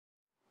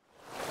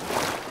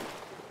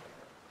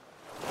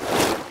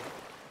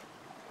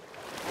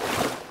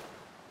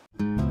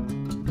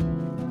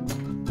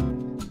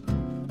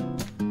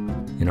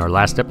our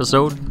last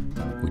episode,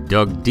 we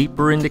dug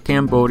deeper into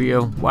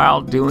Cambodia while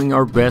doing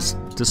our best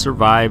to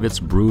survive its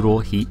brutal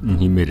heat and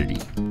humidity.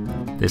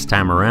 This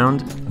time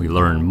around, we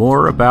learned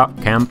more about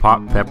Cam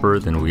pot pepper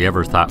than we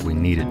ever thought we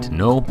needed to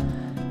know,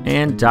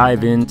 and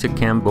dive into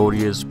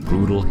Cambodia's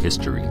brutal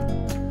history.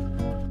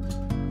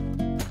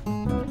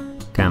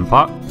 Cam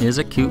Pot is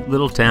a cute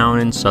little town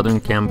in southern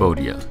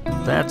Cambodia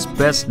that's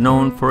best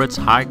known for its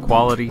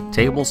high-quality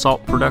table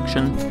salt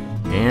production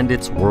and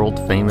its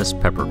world-famous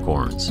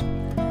peppercorns.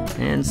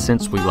 And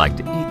since we like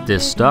to eat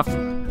this stuff,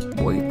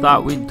 we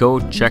thought we'd go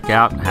check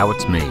out how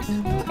it's made.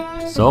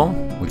 So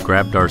we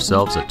grabbed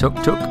ourselves a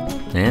tuk-tuk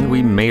and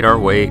we made our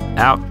way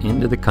out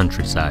into the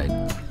countryside.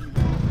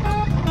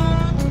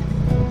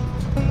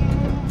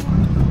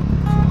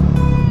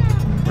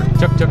 We're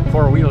tuk-tuk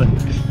four-wheeling.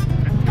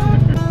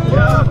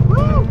 Yeah,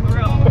 woo!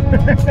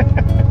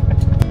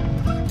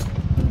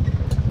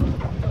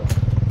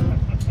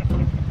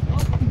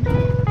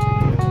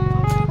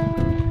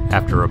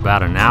 After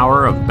about an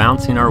hour of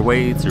bouncing our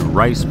way through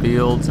rice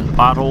fields and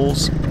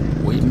potholes,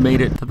 we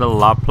made it to the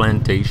La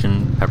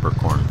Plantation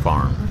peppercorn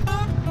farm.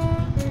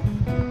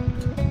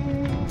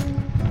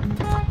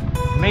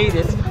 Made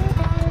it.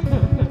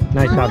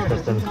 Nice job,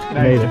 Kristen.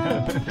 Made it.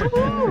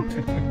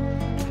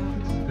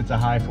 It's a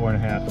high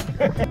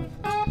 4.5.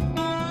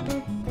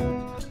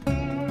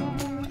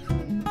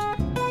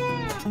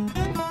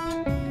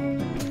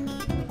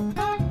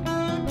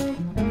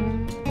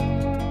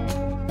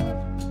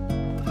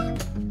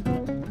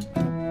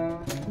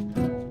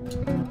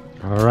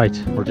 All right,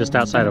 we're just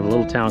outside of a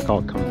little town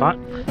called Camboda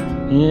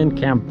in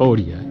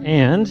Cambodia.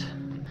 And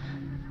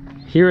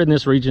here in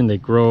this region, they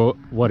grow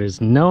what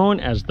is known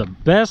as the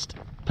best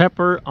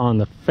pepper on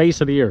the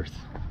face of the earth.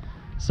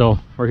 So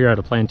we're here at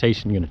a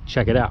plantation, gonna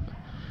check it out.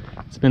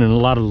 It's been in a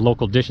lot of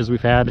local dishes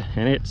we've had,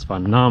 and it's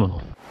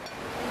phenomenal.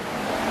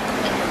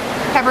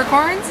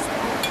 Peppercorns,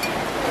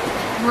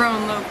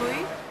 grown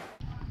locally.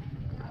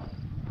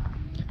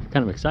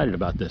 Kind of excited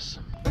about this.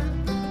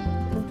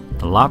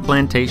 The La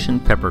Plantation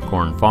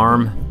Peppercorn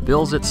Farm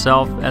bills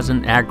itself as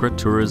an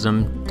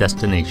agritourism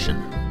destination.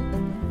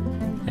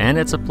 And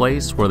it's a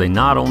place where they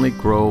not only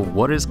grow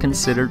what is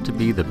considered to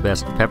be the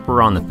best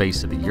pepper on the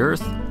face of the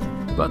earth,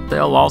 but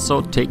they'll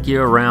also take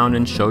you around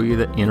and show you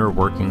the inner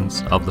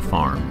workings of the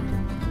farm.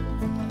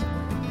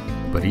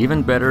 But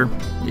even better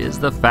is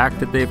the fact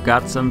that they've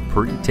got some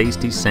pretty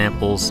tasty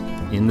samples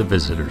in the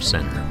visitor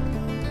center.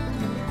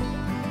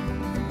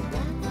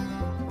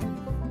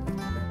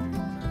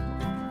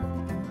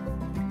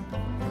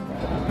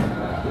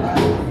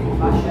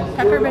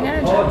 Pepper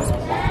banana chips.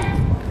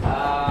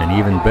 And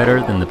even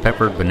better than the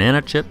peppered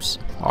banana chips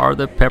are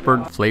the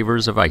peppered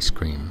flavors of ice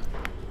cream.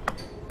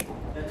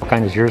 What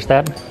kind is yours,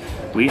 Dad?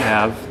 We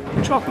have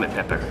chocolate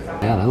pepper.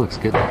 Yeah, that looks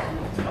good.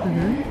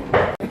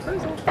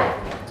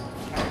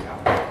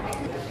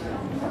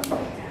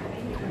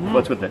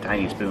 What's with the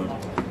tiny spoon?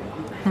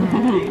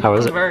 How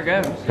is it? Very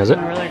good. Is it?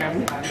 Really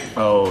good.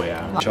 Oh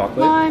yeah. Chocolate?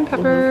 Lime,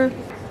 pepper.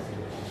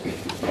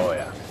 Oh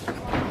yeah.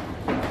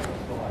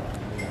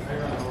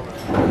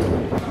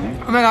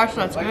 Oh my gosh,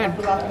 that's good.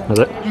 Is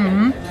it?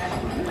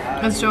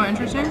 That's so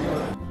interesting.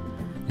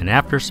 And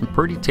after some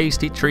pretty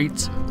tasty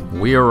treats,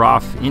 we are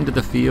off into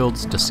the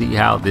fields to see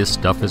how this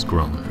stuff is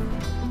grown.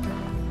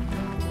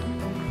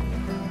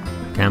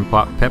 Cam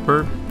pot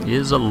pepper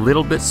is a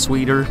little bit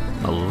sweeter,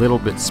 a little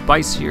bit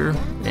spicier,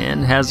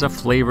 and has a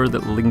flavor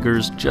that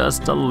lingers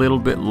just a little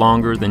bit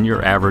longer than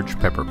your average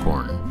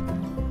peppercorn.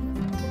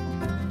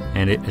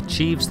 And it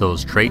achieves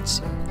those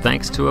traits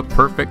thanks to a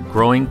perfect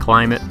growing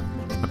climate,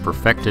 a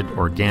perfected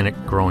organic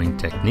growing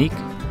technique,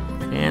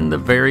 and the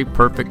very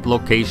perfect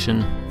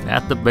location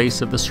at the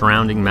base of the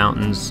surrounding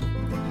mountains,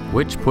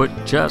 which put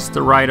just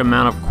the right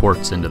amount of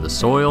quartz into the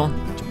soil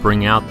to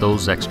bring out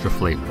those extra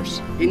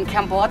flavors. In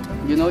Camboda,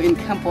 in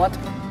Camboda,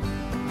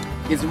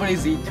 it's very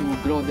easy to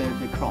grow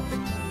the crop.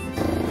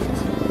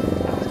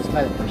 It's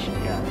very fresh.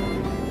 Yeah.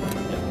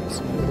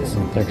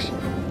 Thanks.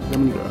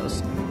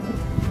 Lemongrass.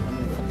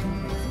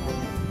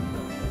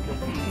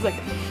 It's like,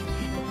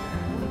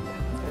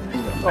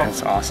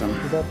 That's awesome.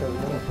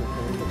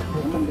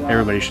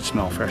 Everybody should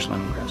smell fresh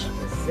lemongrass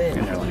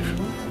in their life.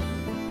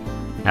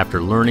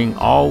 After learning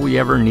all we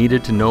ever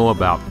needed to know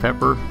about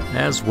pepper,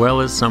 as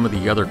well as some of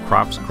the other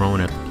crops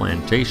grown at the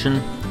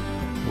plantation,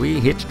 we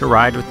hitched a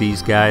ride with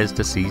these guys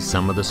to see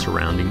some of the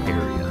surrounding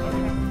area.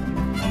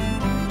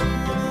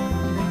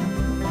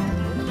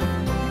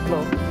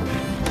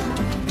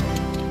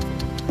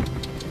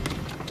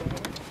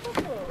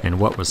 And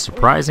what was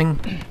surprising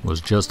was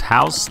just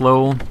how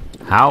slow,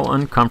 how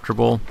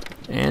uncomfortable,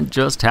 and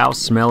just how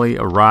smelly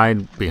a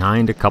ride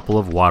behind a couple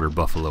of water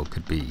buffalo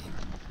could be.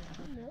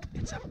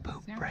 It's a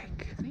poop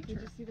break. did you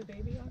see the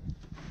baby?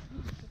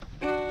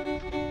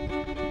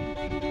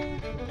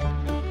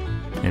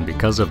 And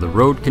because of the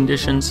road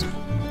conditions,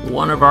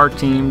 one of our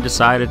team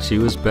decided she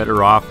was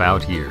better off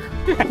out here.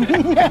 So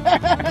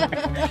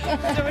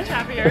much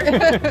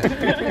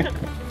happier.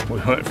 We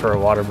went for a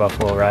water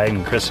buffalo ride,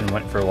 and Kristen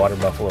went for a water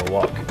buffalo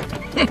walk.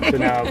 So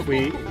now if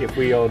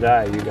we all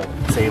die, you go.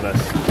 Save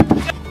us.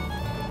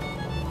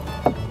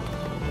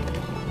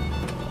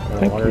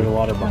 Water the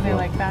water Oh, they buffalo.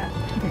 like that.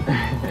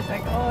 It's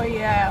like, oh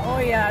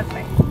yeah, it's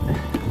like.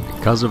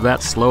 Because of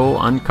that slow,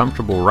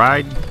 uncomfortable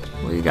ride,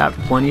 we got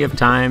plenty of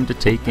time to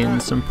take in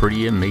some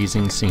pretty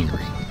amazing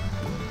scenery.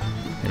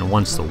 And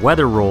once the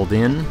weather rolled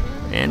in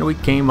and we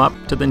came up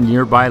to the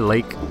nearby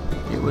lake,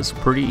 it was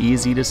pretty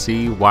easy to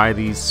see why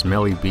these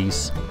smelly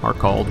beasts are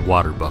called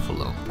water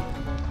buffalo.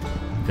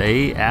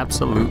 They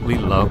absolutely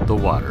love the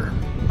water.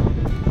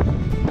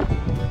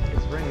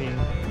 It's raining.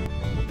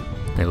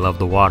 They love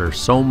the water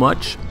so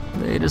much,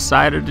 they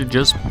decided to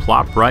just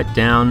plop right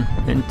down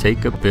and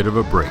take a bit of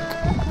a break.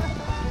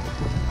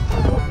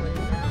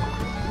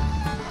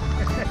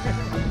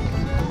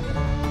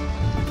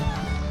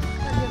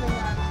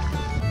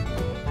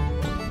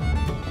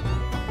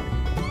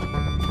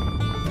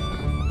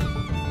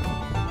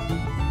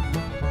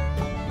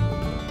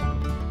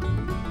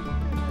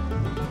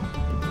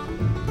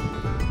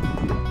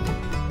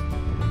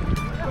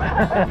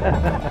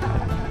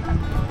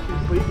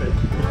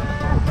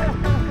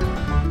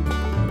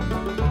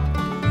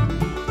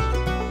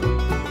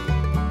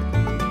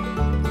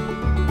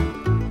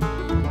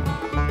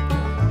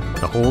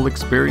 The whole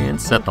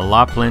experience at the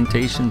La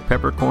Plantation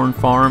Peppercorn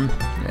Farm,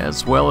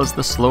 as well as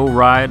the slow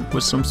ride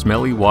with some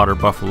smelly water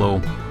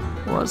buffalo,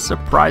 was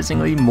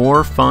surprisingly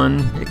more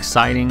fun,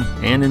 exciting,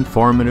 and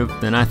informative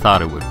than I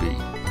thought it would be.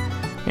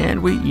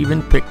 And we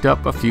even picked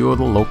up a few of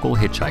the local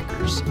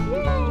hitchhikers.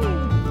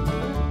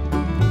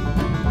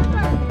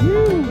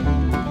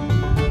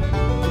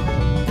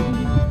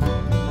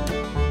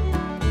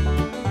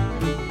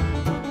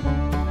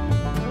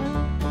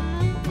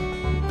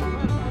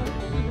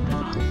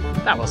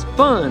 That was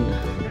fun.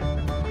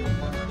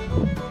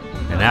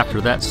 And after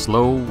that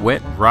slow,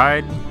 wet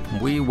ride,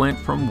 we went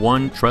from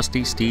one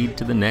trusty steed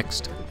to the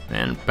next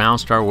and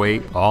bounced our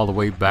way all the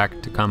way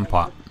back to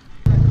Camboda.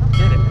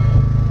 Did it.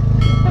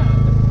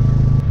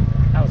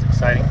 That was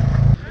exciting.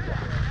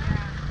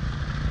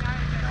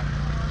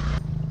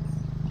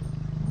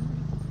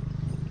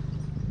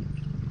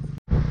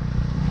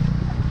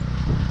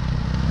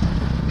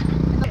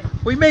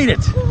 We made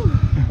it.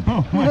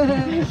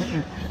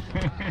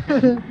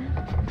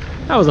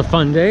 That was a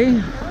fun day.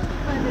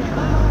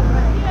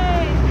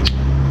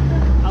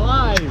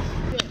 Alive!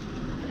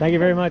 Thank you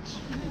very much.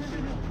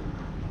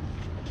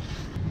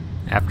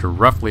 After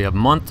roughly a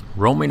month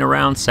roaming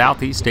around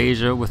Southeast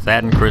Asia with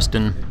Thad and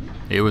Kristen,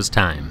 it was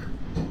time.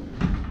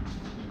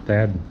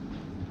 Thad,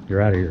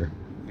 you're out of here.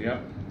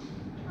 Yep.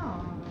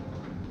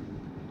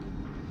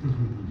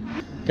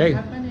 Okay,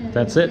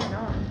 that's it.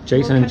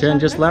 Jason and Jen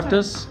just left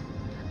us,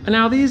 and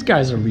now these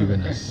guys are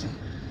leaving us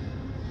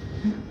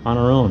on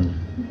our own.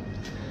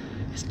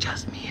 It's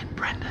just me and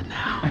Brenda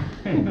now.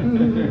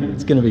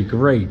 It's gonna be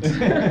great.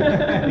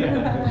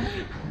 Are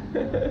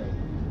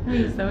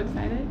you so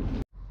excited?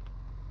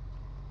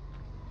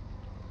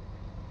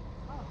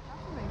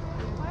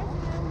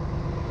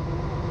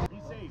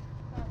 Be safe.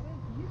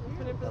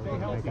 Stay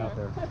healthy out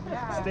there.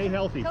 Stay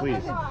healthy,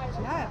 please.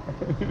 Have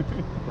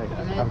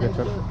a good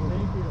trip.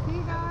 See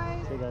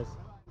you guys.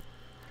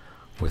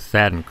 With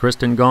Thad and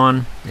Kristen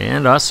gone,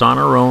 and us on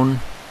our own,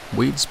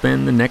 we'd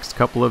spend the next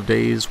couple of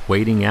days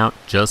waiting out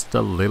just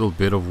a little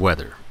bit of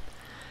weather.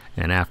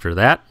 And after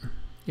that,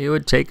 it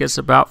would take us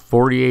about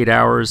 48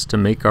 hours to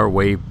make our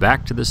way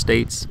back to the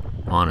States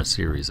on a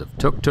series of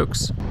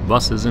tuk-tuks,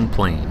 buses, and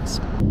planes.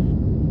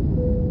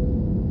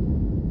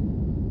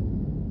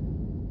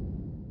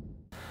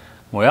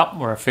 Well,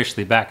 we're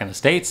officially back in the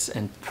States,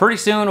 and pretty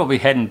soon we'll be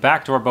heading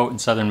back to our boat in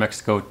southern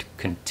Mexico to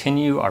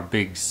continue our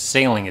big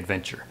sailing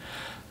adventure.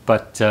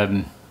 But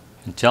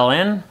until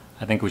then,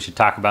 I think we should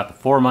talk about the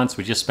 4 months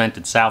we just spent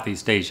in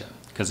Southeast Asia,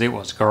 because it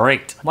was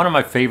great. One of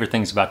my favorite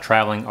things about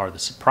traveling are the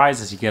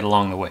surprises you get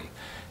along the way.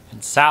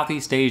 And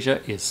Southeast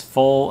Asia is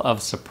full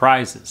of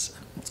surprises.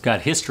 It's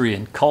got history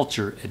and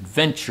culture,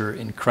 adventure,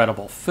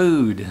 incredible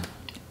food.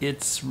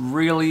 It's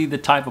really the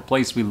type of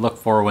place we look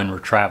for when we're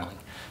traveling.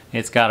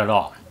 It's got it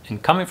all.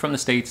 And coming from the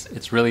States,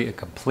 it's really a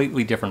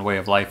completely different way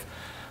of life,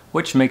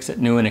 which makes it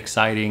new and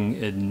exciting.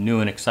 And new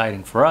and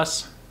exciting for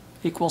us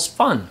equals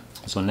fun.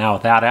 So now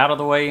with that out of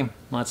the way,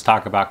 let's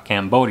talk about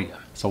Cambodia.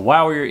 So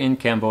while we were in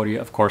Cambodia,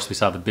 of course, we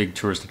saw the big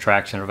tourist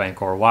attraction of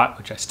Angkor Wat,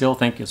 which I still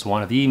think is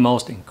one of the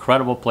most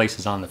incredible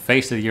places on the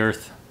face of the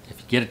earth. If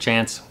you get a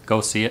chance, go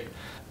see it.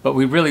 But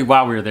we really,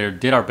 while we were there,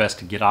 did our best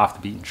to get off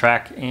the beaten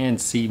track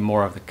and see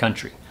more of the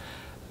country.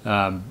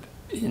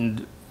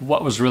 And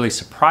what was really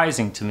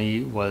surprising to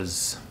me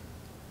was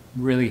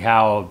really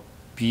how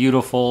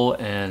beautiful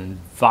and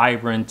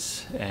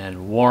vibrant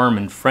and warm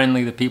and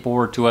friendly the people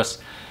were to us.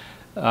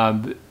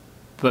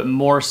 But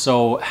more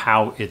so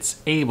how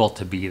it's able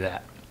to be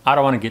that. I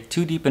don't want to get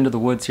too deep into the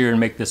woods here and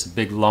make this a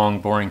big, long,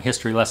 boring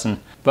history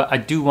lesson, but I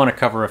do want to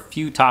cover a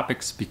few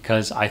topics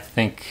because I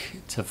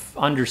think to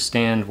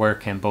understand where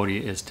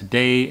Cambodia is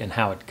today and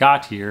how it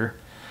got here,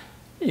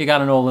 you got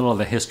to know a little of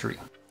the history.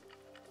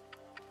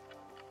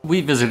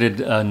 We visited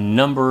a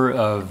number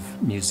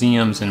of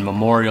museums and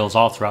memorials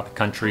all throughout the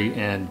country,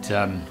 and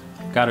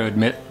got to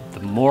admit, the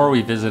more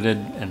we visited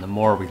and the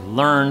more we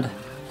learned,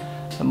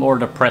 the more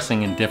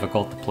depressing and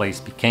difficult the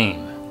place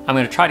became. I'm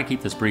going to try to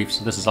keep this brief,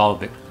 so this is all a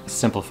bit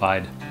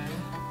simplified,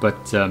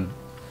 but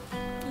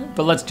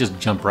let's just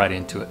jump right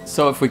into it.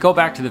 So if we go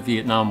back to the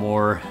Vietnam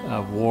War,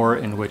 a war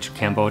in which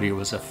Cambodia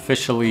was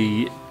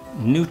officially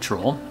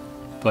neutral,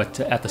 but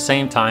at the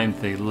same time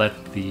they let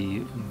the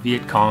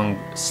Viet Cong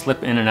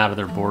slip in and out of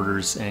their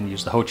borders and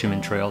use the Ho Chi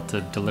Minh Trail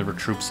to deliver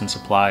troops and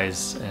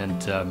supplies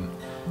and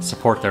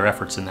support their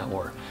efforts in that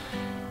war.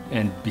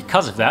 And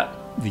because of that,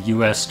 the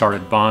US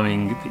started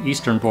bombing the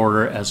eastern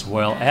border as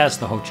well as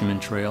the Ho Chi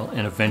Minh Trail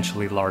and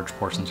eventually large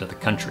portions of the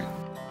country.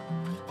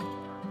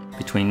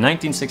 Between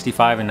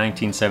 1965 and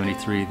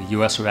 1973,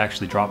 the US would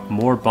actually drop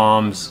more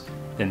bombs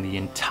than the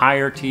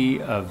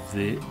entirety of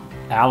the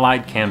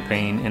Allied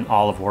campaign in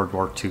all of World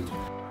War II.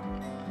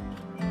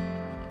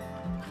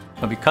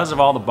 But because of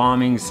all the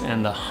bombings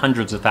and the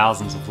hundreds of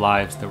thousands of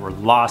lives that were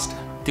lost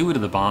due to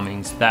the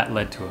bombings, that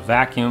led to a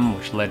vacuum,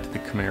 which led to the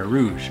Khmer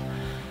Rouge.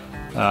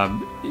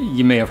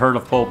 You may have heard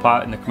of Pol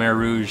Pot and the Khmer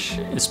Rouge,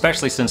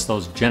 especially since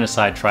those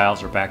genocide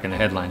trials are back in the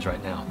headlines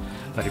right now.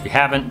 But if you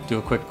haven't, do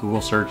a quick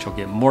Google search, you'll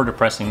get more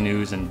depressing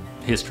news and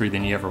history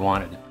than you ever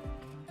wanted.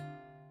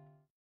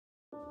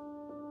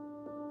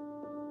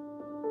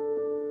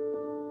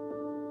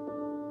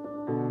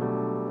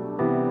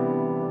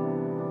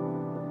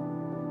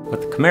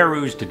 What the Khmer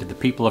Rouge did to the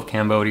people of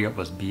Cambodia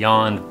was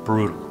beyond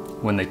brutal.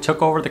 When they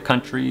took over the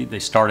country, they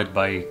started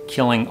by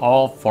killing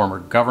all former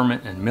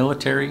government and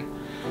military.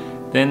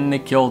 Then they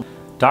killed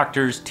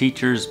doctors,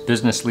 teachers,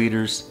 business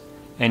leaders,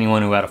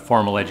 anyone who had a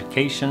formal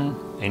education,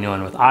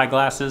 anyone with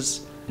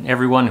eyeglasses, and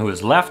everyone who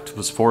was left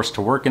was forced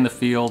to work in the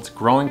fields,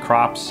 growing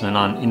crops and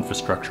on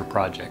infrastructure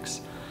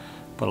projects.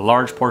 But a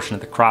large portion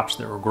of the crops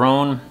that were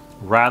grown,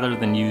 rather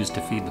than used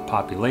to feed the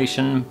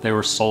population, they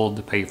were sold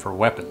to pay for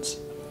weapons.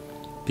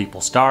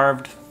 People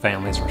starved,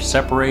 families were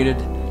separated,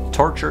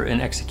 torture and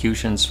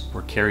executions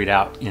were carried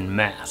out en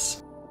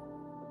masse.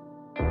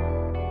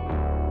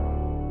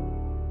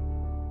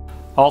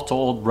 All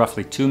told,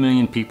 roughly 2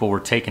 million people were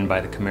taken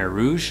by the Khmer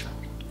Rouge,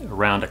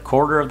 around a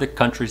quarter of the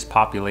country's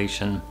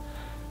population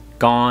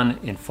gone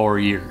in 4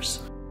 years.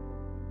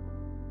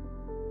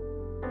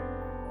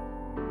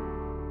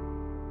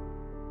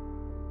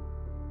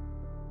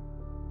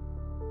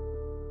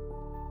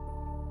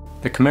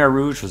 The Khmer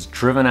Rouge was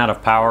driven out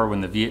of power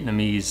when the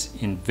Vietnamese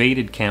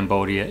invaded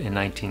Cambodia in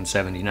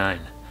 1979.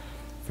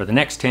 For the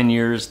next 10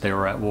 years, they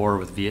were at war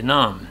with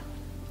Vietnam.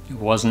 It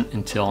wasn't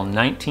until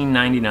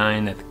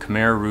 1999 that the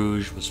Khmer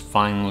Rouge was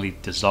finally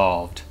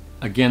dissolved.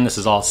 Again, this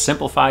is all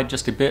simplified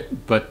just a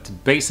bit, but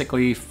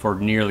basically for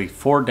nearly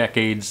 4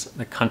 decades,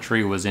 the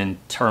country was in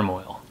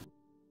turmoil.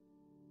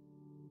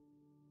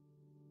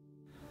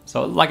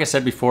 So like I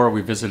said before,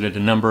 we visited a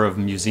number of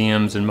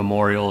museums and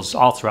memorials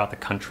all throughout the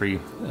country,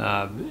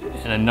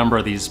 and a number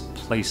of these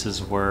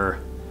places were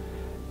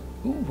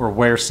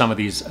where some of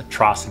these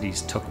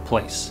atrocities took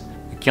place.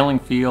 The killing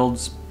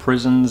fields,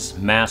 prisons,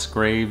 mass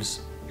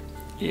graves.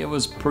 It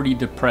was pretty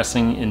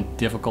depressing and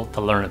difficult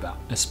to learn about,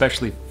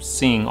 especially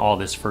seeing all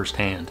this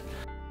firsthand.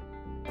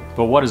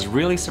 But what is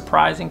really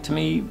surprising to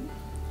me,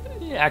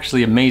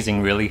 actually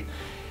amazing really,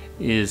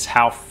 is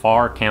how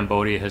far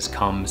Cambodia has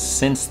come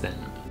since then.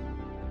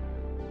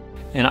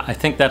 And I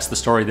think that's the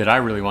story that I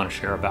really want to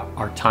share about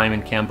our time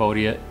in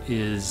Cambodia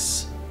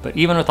but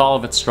even with all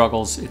of its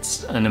struggles,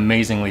 it's an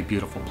amazingly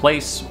beautiful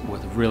place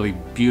with really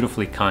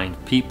beautifully kind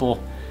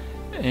people.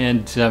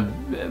 And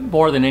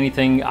more than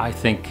anything, I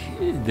think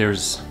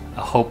there's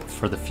a hope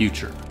for the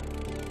future.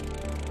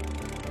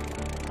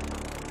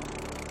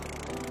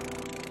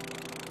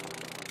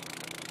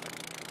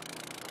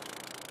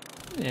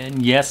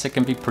 And yes, it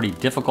can be pretty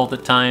difficult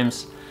at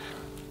times,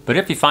 but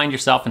if you find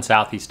yourself in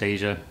Southeast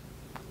Asia,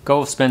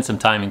 go spend some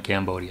time in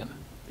Cambodia.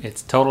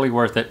 It's totally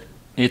worth it.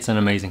 It's an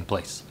amazing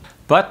place.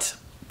 But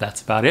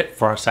that's about it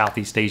for our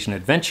Southeast Asian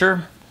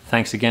adventure.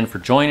 Thanks again for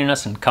joining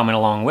us and coming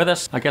along with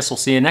us. I guess we'll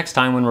see you next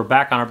time when we're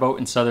back on our boat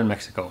in southern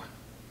Mexico.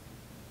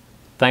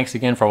 Thanks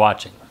again for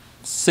watching.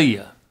 See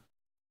ya.